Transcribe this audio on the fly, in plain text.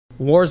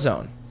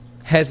Warzone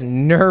has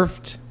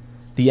nerfed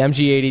the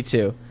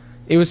MG-82.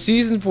 It was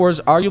Season 4's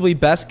arguably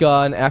best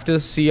gun after the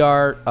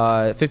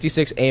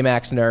CR-56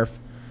 AMAX nerf.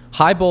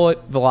 High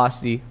bullet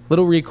velocity,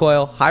 little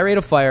recoil, high rate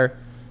of fire.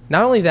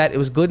 Not only that, it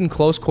was good in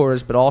close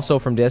quarters, but also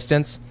from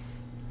distance.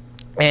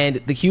 And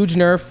the huge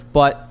nerf,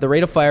 but the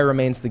rate of fire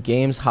remains the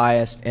game's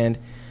highest. And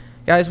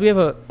guys, we have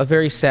a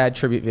very sad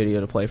tribute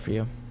video to play for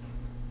you.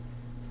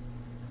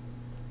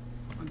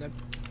 I'm dead.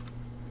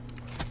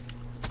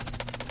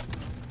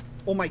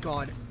 Oh my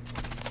god.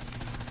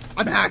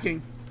 I'm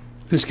hacking.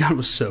 This gun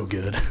was so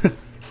good.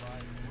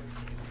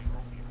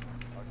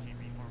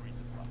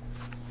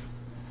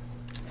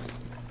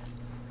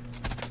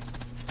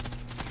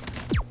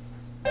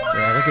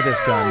 Yeah, look at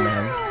this gun,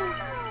 man.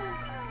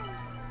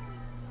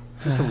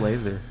 Just a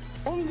laser.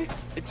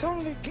 It's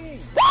only a game.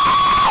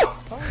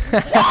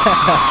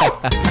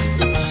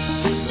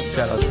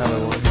 Shout out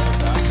Tyler Wood.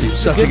 He's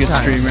such a good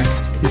streamer.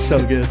 He's so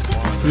good.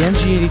 The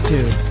MG-82.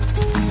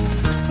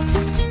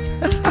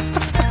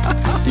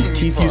 Did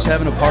T-Fuse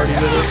having a party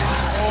with it?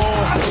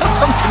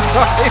 I'm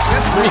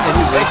sorry,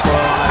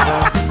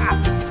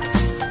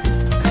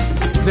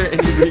 Is there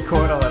any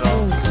recoil at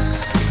all?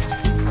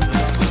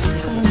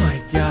 Oh my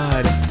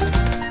god.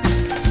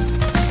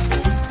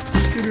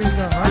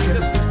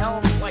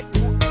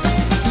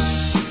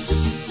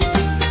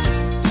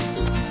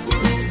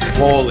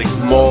 Holy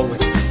moly.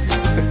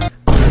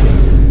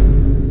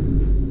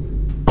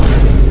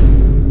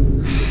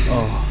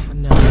 Oh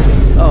no.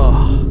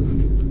 Oh.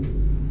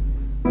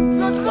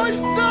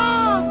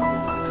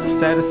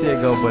 Sad to see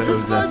it go, but it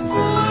was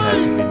necessary. It had to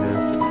be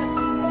nerfed.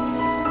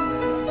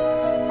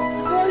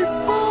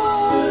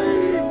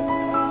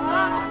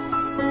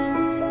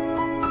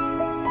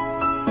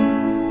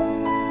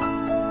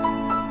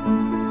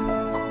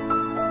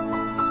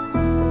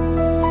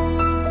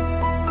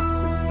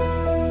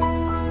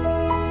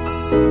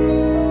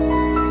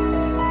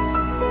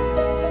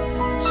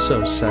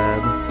 So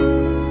sad.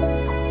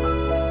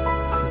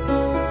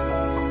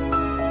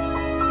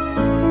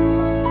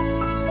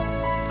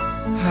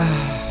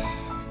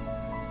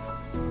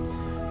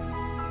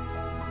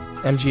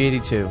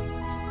 MG-82,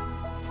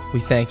 we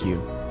thank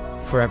you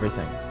for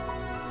everything.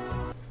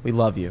 We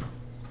love you.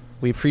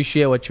 We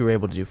appreciate what you were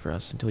able to do for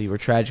us until you were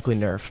tragically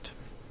nerfed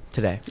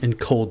today. In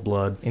cold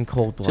blood. In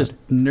cold blood. Just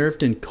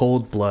nerfed in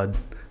cold blood.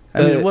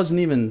 I mean, it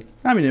wasn't even...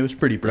 I mean, it was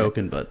pretty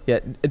broken, but... Yeah,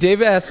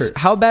 Dave asks,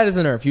 how bad is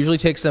a nerf? Usually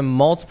takes them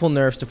multiple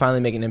nerfs to finally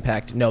make an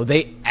impact. No,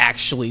 they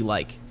actually,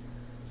 like,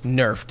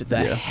 nerfed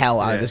the hell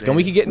out of this gun.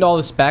 We could get into all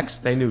the specs.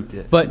 They nuked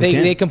it. But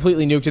they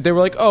completely nuked it. They were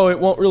like, oh, it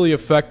won't really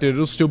affect it.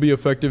 It'll still be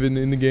effective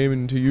in the game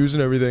and to use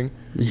and everything.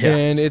 Yeah.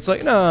 And it's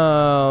like,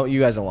 no, you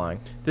guys are lying.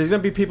 There's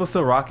going to be people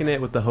still rocking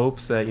it with the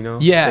hopes that, you know,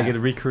 they get to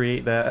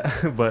recreate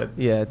that. But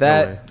yeah,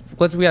 that...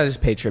 we got to just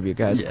pay tribute,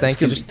 guys. Yeah,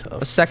 Thank you. Just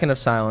a second of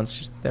silence.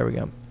 Just, there we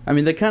go. I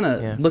mean, they kind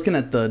of looking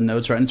at the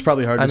notes, right? And it's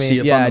probably hard to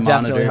see up on the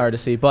monitor. Definitely hard to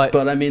see. But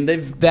I mean,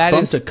 they've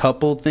bumped a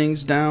couple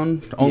things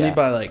down, only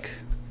by like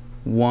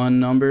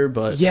one number.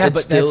 But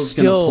it's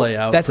still going to play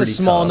out. That's a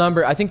small tough.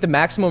 number. I think the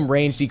maximum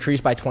range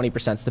decreased by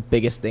 20%. Is the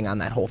biggest thing on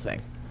that whole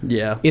thing.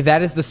 Yeah.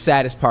 That is the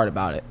saddest part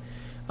about it.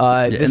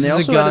 And this they is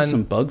also a gun. added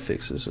some bug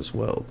fixes as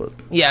well. But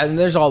yeah, and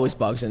there's always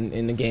bugs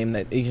in the game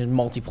that is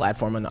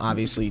multi-platform, and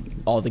obviously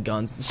all the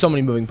guns. There's so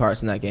many moving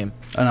parts in that game.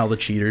 And all the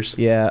cheaters.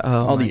 Yeah.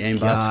 Oh all the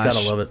aimbots. Gotta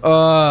love it.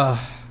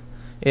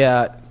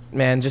 Yeah,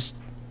 man. Just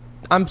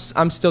I'm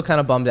still kind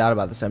of bummed out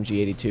about this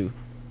MG-82.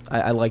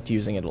 I liked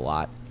using it a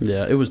lot.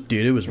 Yeah, it was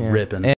ripping.